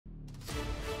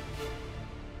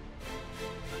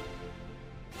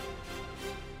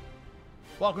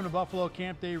Welcome to Buffalo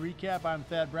Campday Recap. I'm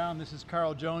Thad Brown. This is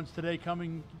Carl Jones. Today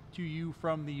coming to you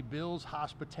from the Bills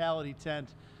hospitality tent.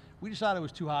 We decided it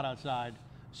was too hot outside,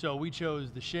 so we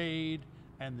chose the shade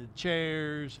and the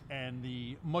chairs and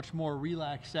the much more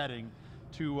relaxed setting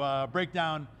to break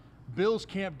down Bills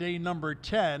Camp Day number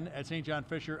 10 at St. John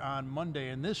Fisher on Monday.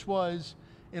 And this was,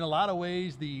 in a lot of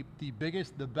ways, the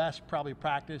biggest, the best probably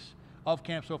practice of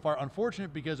camp so far.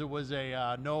 Unfortunate because it was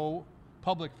a no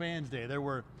public fans day. There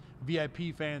were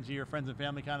VIP fans here, friends and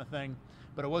family kind of thing,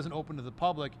 but it wasn't open to the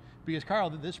public because, Carl,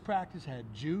 this practice had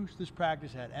juice, this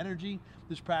practice had energy,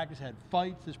 this practice had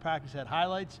fights, this practice had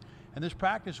highlights, and this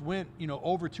practice went,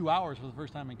 over 2 hours for the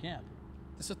first time in camp.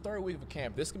 It's the third week of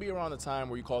camp. This could be around the time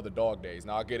where you call the dog days.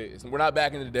 Now, I get it. We're not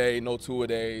back in the day, no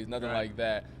two-a-days, nothing like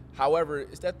that. However,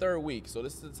 it's that third week, so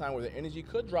this is the time where the energy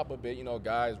could drop a bit.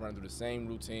 Guys running through the same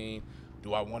routine.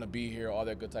 Do I want to be here? All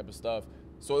that good type of stuff.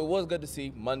 So it was good to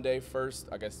see Monday,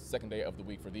 second day of the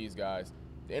week for these guys.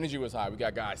 The energy was high. We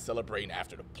got guys celebrating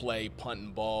after the play,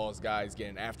 punting balls, guys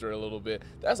getting after it a little bit.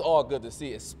 That's all good to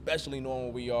see, especially knowing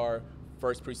where we are.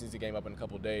 First preseason game up in a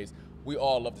couple of days. We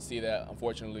all love to see that.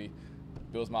 Unfortunately,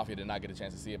 Bills Mafia did not get a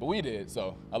chance to see it, but we did,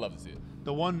 so I love to see it.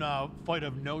 The one fight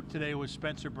of note today was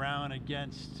Spencer Brown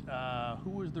against, who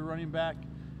was the running back?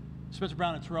 Spencer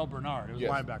Brown and Terrell Bernard. It was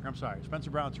linebacker, I'm sorry. Spencer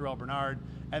Brown and Terrell Bernard.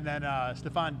 And then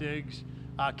Stephon Diggs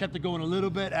kept it going a little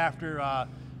bit after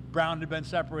Brown had been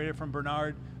separated from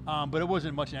Bernard, but it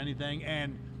wasn't much of anything.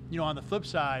 And, on the flip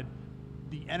side,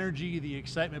 the energy, the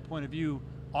excitement point of view,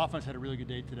 offense had a really good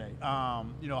day today.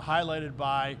 Highlighted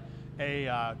by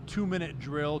a 2-minute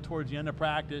drill towards the end of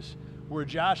practice where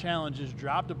Josh Allen just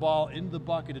dropped the ball into the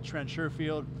bucket to Trent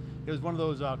Sherfield. It was one of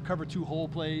those cover two hole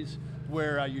plays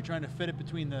where you're trying to fit it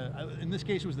between in this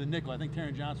case it was the nickel. I think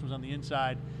Taron Johnson was on the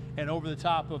inside and over the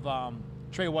top of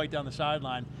Trey White down the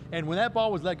sideline. And when that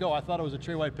ball was let go, I thought it was a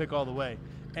Trey White pick all the way.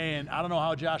 And I don't know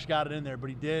how Josh got it in there, but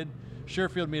he did.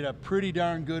 Sherfield made a pretty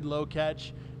darn good low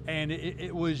catch. And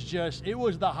it was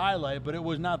the highlight, but it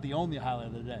was not the only highlight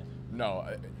of the day. No,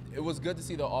 it was good to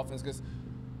see the offense because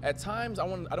at times, I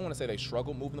don't want to say they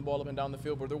struggled moving the ball up and down the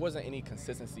field, but there wasn't any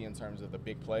consistency in terms of the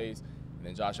big plays. And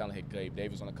then Josh Allen hit Gabe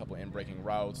Davis on a couple in-breaking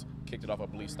routes, kicked it off, I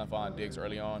believe, Stephon Diggs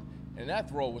early on. And that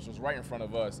throw, which was right in front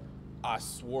of us, I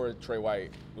swore Trey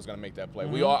White was going to make that play.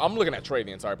 I'm looking at Trey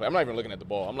the entire play. I'm not even looking at the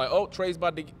ball. I'm like, oh, Trey's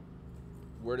about to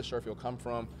where does Sherfield come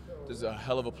from? This is a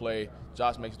hell of a play.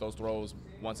 Josh makes those throws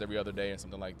once every other day and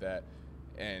something like that.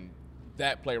 And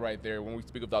that play right there, when we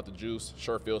speak about the juice,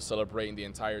 Sherfield celebrating, the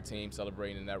entire team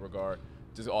celebrating in that regard.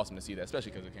 Just awesome to see that,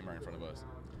 especially because it came right in front of us.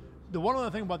 The one other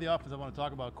thing about the offense I want to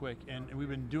talk about quick, and we've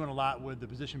been doing a lot with the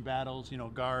position battles,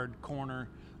 guard, corner,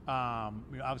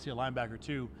 obviously a linebacker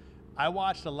too. I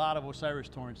watched a lot of O'Cyrus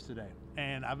Torrence today,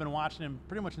 and I've been watching him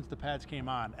pretty much since the pads came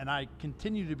on, and I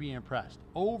continue to be impressed.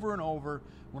 Over and over,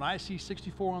 when I see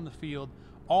 64 on the field,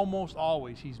 almost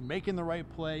always he's making the right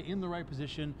play, in the right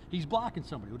position. He's blocking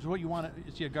somebody, which is what you want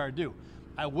to see a guard do.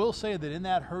 I will say that in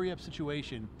that hurry-up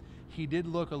situation, he did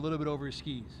look a little bit over his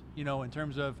skis, in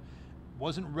terms of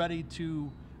wasn't ready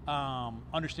to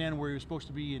understand where he was supposed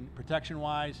to be in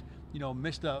protection-wise.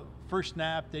 Missed a first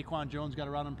snap. Daquan Jones got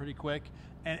around him pretty quick.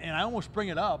 And I almost bring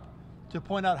it up to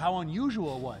point out how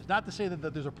unusual it was. Not to say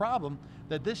that there's a problem,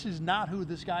 that this is not who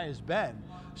this guy has been.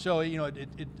 So,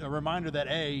 it's a reminder that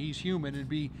A, he's human, and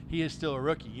B, he is still a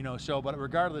rookie, but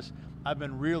regardless, I've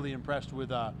been really impressed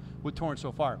with Torrance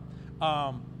so far.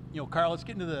 Carl, let's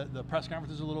get into the press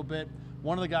conferences a little bit.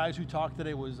 One of the guys who talked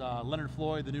today was Leonard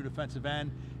Floyd, the new defensive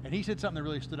end, and he said something that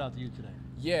really stood out to you today.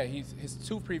 Yeah, his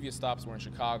two previous stops were in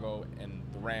Chicago and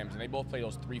the Rams, and they both play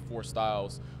those 3-4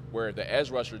 styles where the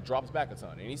edge rusher drops back a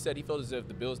ton. And he said he felt as if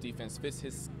the Bills defense fits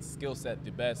his skill set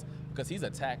the best because he's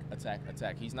attack.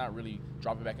 He's not really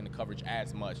dropping back into coverage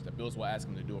as much. The Bills will ask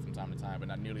him to do it from time to time, but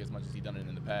not nearly as much as he's done it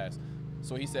in the past.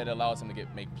 So he said it allows him to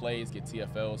make plays, get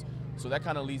TFLs. So that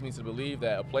kind of leads me to believe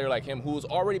that a player like him, who's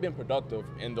already been productive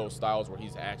in those styles where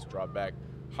he's asked to drop back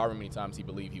however many times he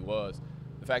believed he was,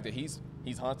 the fact that he's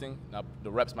hunting, now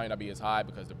the reps might not be as high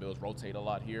because the Bills rotate a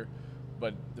lot here,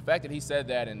 but the fact that he said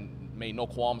that and made no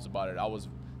qualms about it,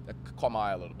 that caught my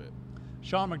eye a little bit.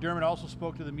 Sean McDermott also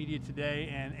spoke to the media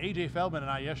today, and A.J. Feldman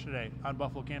and I yesterday on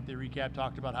Buffalo Campday Recap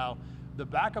talked about how the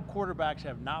backup quarterbacks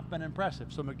have not been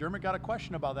impressive. So McDermott got a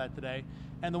question about that today,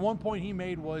 and the one point he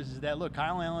made was that, look,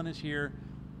 Kyle Allen is here,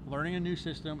 learning a new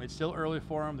system. It's still early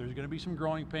for him. There's going to be some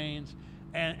growing pains.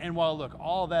 And while, look,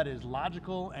 all of that is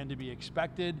logical and to be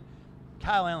expected,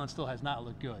 Kyle Allen still has not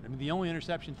looked good. I mean, the only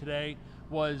interception today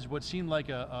was what seemed like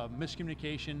a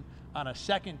miscommunication on a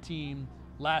second team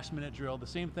last-minute drill, the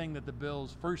same thing that the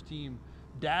Bills' first team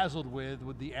dazzled with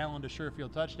the Allen to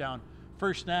Sherfield touchdown.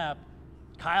 First snap,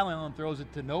 Kyle Allen throws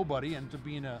it to nobody, ends up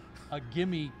being a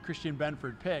gimme Christian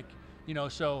Benford pick.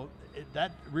 So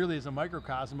that really is a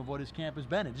microcosm of what his camp has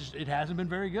been. It hasn't been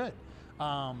very good.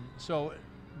 So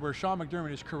where Sean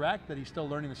McDermott is correct that he's still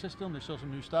learning the system, there's still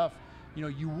some new stuff.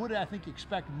 You would, I think,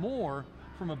 expect more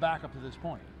from a backup to this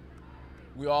point.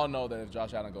 We all know that if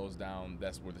Josh Allen goes down,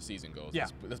 that's where the season goes. Yeah.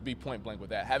 Let's be point blank with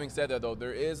that. Having said that, though,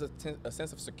 there is a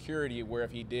sense of security where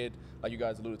if he did, like you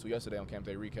guys alluded to yesterday on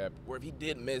Campday Recap, where if he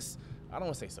did miss, I don't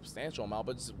want to say substantial amount,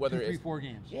 but just whether 2, 3, 4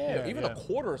 games. Yeah, even a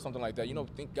quarter or something like that.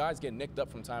 Think guys get nicked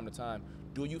up from time to time.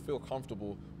 Do you feel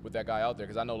comfortable with that guy out there?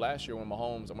 Because I know last year when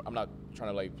Mahomes, I'm not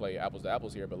trying to play apples to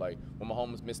apples here, but when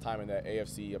Mahomes missed time in that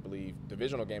AFC, I believe,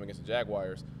 divisional game against the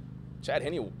Jaguars, Chad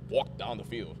Henne walked down the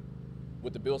field.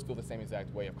 Would the Bills feel the same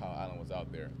exact way if Kyle Allen was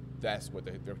out there? That's what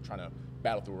they're trying to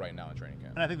battle through right now in training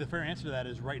camp. And I think the fair answer to that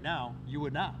is right now, you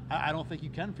would not. I don't think you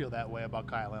can feel that way about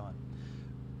Kyle Allen.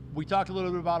 We talked a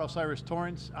little bit about O'Cyrus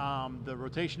Torrence. The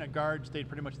rotation at guard stayed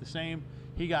pretty much the same.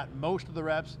 He got most of the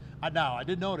reps. Now, I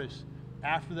did notice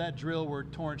after that drill where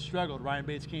Torrence struggled, Ryan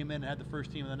Bates came in and had the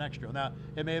first team of the next drill. Now,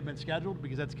 it may have been scheduled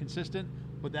because that's consistent,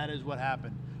 but that is what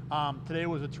happened. Today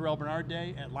was a Terrell Bernard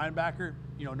day at linebacker.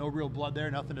 No real blood there,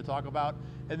 nothing to talk about.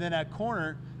 And then at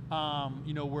corner,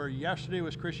 where yesterday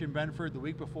was Christian Benford, the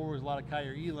week before was a lot of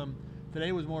Kyer Elam.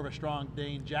 Today was more of a strong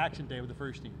Dane Jackson day with the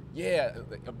first team. Yeah,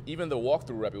 even the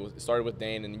walkthrough rep, it started with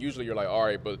Dane, and usually you're like, all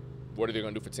right, but what are they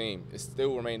going to do for team? It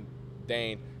still remained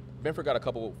Dane. Benford got a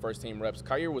couple first-team reps.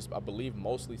 Kyer was, I believe,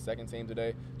 mostly second-team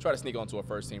today. Tried to sneak onto a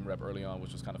first-team rep early on,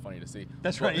 which was kind of funny to see.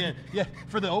 That's right, yeah.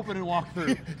 For the open and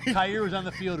walkthrough, Kyer was on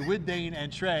the field with Dane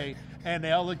and Trey, and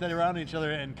they all looked around each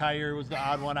other, and Kyer was the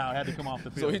odd one out, had to come off the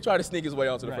field. So he tried to sneak his way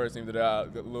onto the first team today. A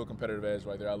little competitive edge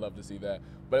right there. I love to see that.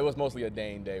 But it was mostly a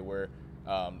Dane day where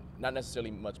not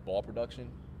necessarily much ball production,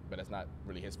 but that's not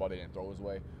really his fault. They didn't throw his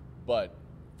way. But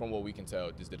from what we can tell,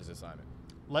 just did his assignment.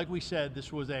 Like we said,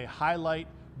 this was a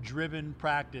highlight-driven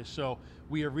practice. So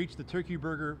we have reached the turkey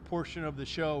burger portion of the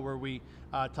show where we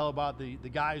tell about the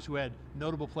guys who had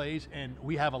notable plays, and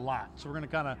we have a lot. So we're going to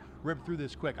kind of rip through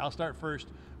this quick. I'll start first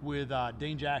with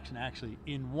Dane Jackson, actually.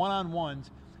 In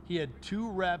one-on-ones, he had 2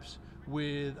 reps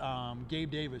with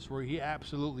Gabe Davis where he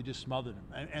absolutely just smothered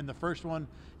him. And the first one,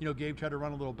 Gabe tried to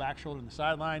run a little back shoulder in the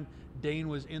sideline. Dane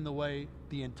was in the way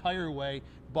the entire way.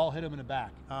 Ball hit him in the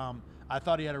back. I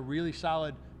thought he had a really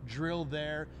solid drill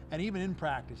there, and even in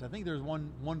practice. I think there's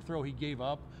one throw he gave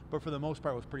up, but for the most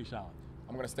part was pretty solid.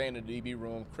 I'm going to stay in the DB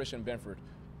room. Christian Benford,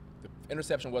 the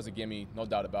interception was a gimme, no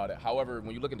doubt about it. However,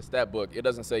 when you look at the stat book, it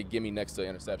doesn't say gimme next to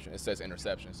interception. It says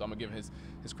interception. So I'm going to give him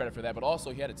his credit for that. But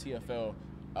also, he had a TFL.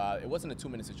 It wasn't a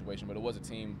 2-minute situation, but it was a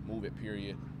team move it,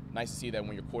 period. Nice to see that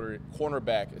when you're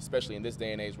cornerback, especially in this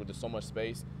day and age where there's so much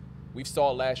space. We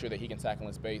saw last year that he can tackle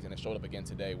in space, and it showed up again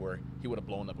today where he would have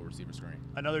blown up a receiver screen.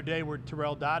 Another day where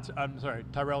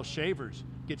Tyrell Shavers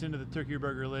gets into the turkey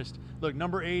burger list. Look,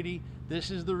 number 80,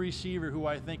 this is the receiver who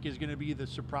I think is going to be the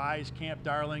surprise camp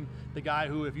darling, the guy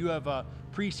who, if you have a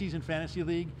preseason fantasy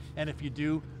league, and if you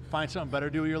do, find something better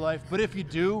to do with your life. But if you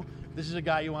do, this is a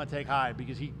guy you want to take high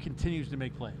because he continues to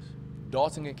make plays.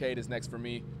 Dalton Kincaid is next for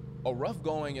me. A rough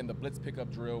going in the blitz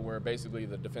pickup drill where basically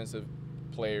the defensive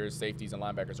players, safeties, and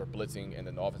linebackers are blitzing, and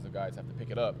then the offensive guys have to pick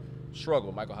it up.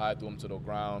 Struggle. Michael Hyde threw him to the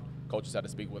ground. Coaches had to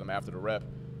speak with him after the rep,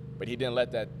 but he didn't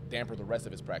let that damper the rest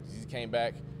of his practice. He came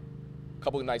back, a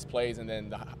couple of nice plays, and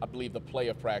then I believe the play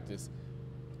of practice,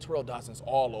 Terrell Dotson's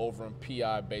all over him,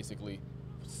 PI basically,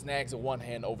 snags a one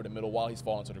hand over the middle while he's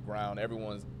falling to the ground.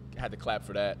 Everyone's had to clap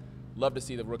for that. Love to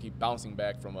see the rookie bouncing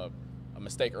back from a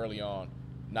mistake early on,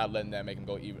 not letting that make him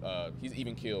go even. He's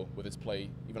even keel with his play,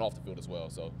 even off the field as well.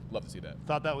 So love to see that.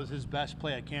 Thought that was his best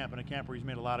play at camp, and a camp where he's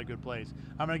made a lot of good plays.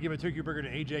 I'm going to give a turkey burger to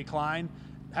A.J. Klein.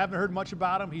 Haven't heard much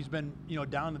about him. He's been,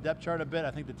 down the depth chart a bit.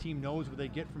 I think the team knows what they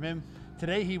get from him.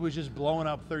 Today he was just blowing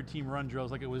up third-team run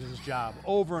drills like it was his job,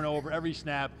 over and over, every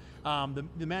snap.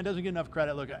 The man doesn't get enough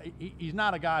credit. Look, he's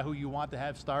not a guy who you want to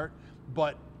have start,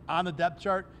 but on the depth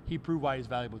chart, he proved why he's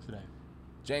valuable today.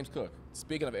 James Cook,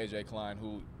 speaking of A.J. Klein,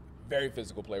 who very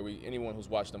physical player. Anyone who's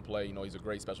watched him play, he's a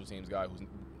great special teams guy who's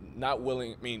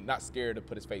not scared to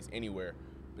put his face anywhere.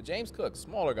 But James Cook,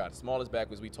 smaller guy, smallest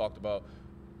back, as we talked about,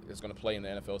 is going to play in the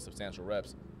NFL substantial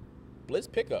reps. Blitz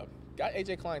pickup, got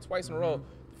A.J. Klein twice in a row.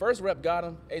 First rep got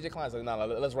him. A.J. Klein's like, no,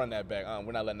 let's run that back.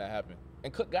 We're not letting that happen.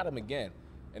 And Cook got him again.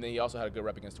 And then he also had a good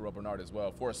rep against Terrell Bernard as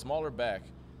well. For a smaller back,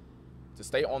 to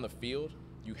stay on the field,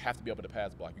 you have to be able to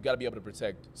pass block. You got to be able to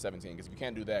protect 17, because if you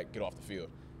can't do that, get off the field.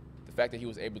 The fact that he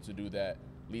was able to do that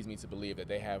leads me to believe that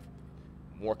they have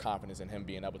more confidence in him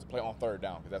being able to play on third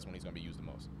down, because that's when he's going to be used the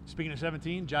most. Speaking of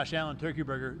 17, Josh Allen, turkey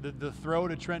burger, the throw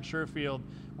to Trent Sherfield,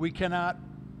 we cannot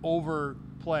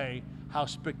play how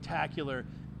spectacular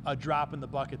a drop in the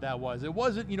bucket that was. It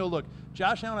wasn't, look,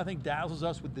 Josh Allen, I think, dazzles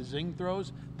us with the zing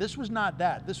throws. This was not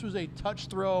that. This was a touch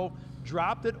throw,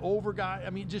 dropped it over guy.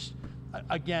 I mean, just,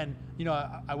 again,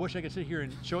 I wish I could sit here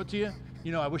and show it to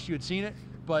you. I wish you had seen it,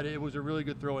 but it was a really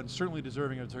good throw and certainly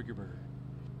deserving of a turkey burger.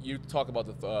 You talk about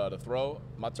the throw.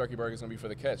 My turkey burger is going to be for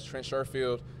the catch. Trent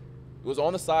Sherfield, it was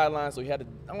on the sideline, so he had to,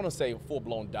 I want to say a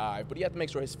full-blown dive, but he had to make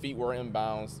sure his feet were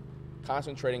inbounds,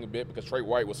 concentrating a bit because Trey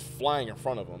White was flying in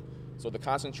front of him. So the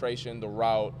concentration, the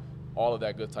route, all of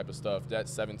that good type of stuff, that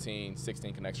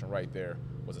 17-16 connection right there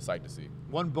was a sight to see.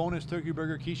 One bonus turkey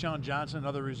burger, Keyshawn Johnson,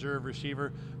 another reserve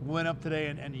receiver, went up today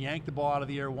and yanked the ball out of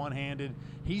the air one-handed.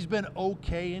 He's been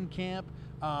okay in camp,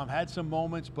 had some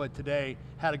moments, but today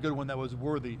had a good one that was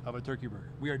worthy of a turkey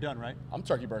burger. We are done, right? I'm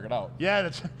turkey burgered out.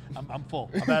 Yeah, I'm full.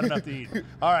 I've had enough to eat.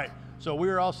 All right, so we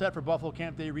are all set for Buffalo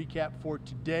Camp Day recap for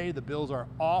today. The Bills are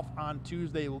off on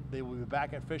Tuesday. They will be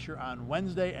back at Fisher on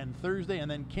Wednesday and Thursday,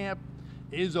 and then camp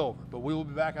is over. But we will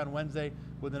be back on Wednesday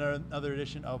with another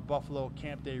edition of Buffalo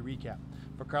Camp Day recap.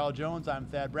 For Carl Jones, I'm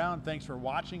Thad Brown. Thanks for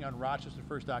watching on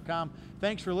RochesterFirst.com.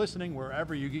 Thanks for listening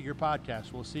wherever you get your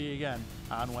podcasts. We'll see you again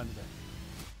on Wednesday.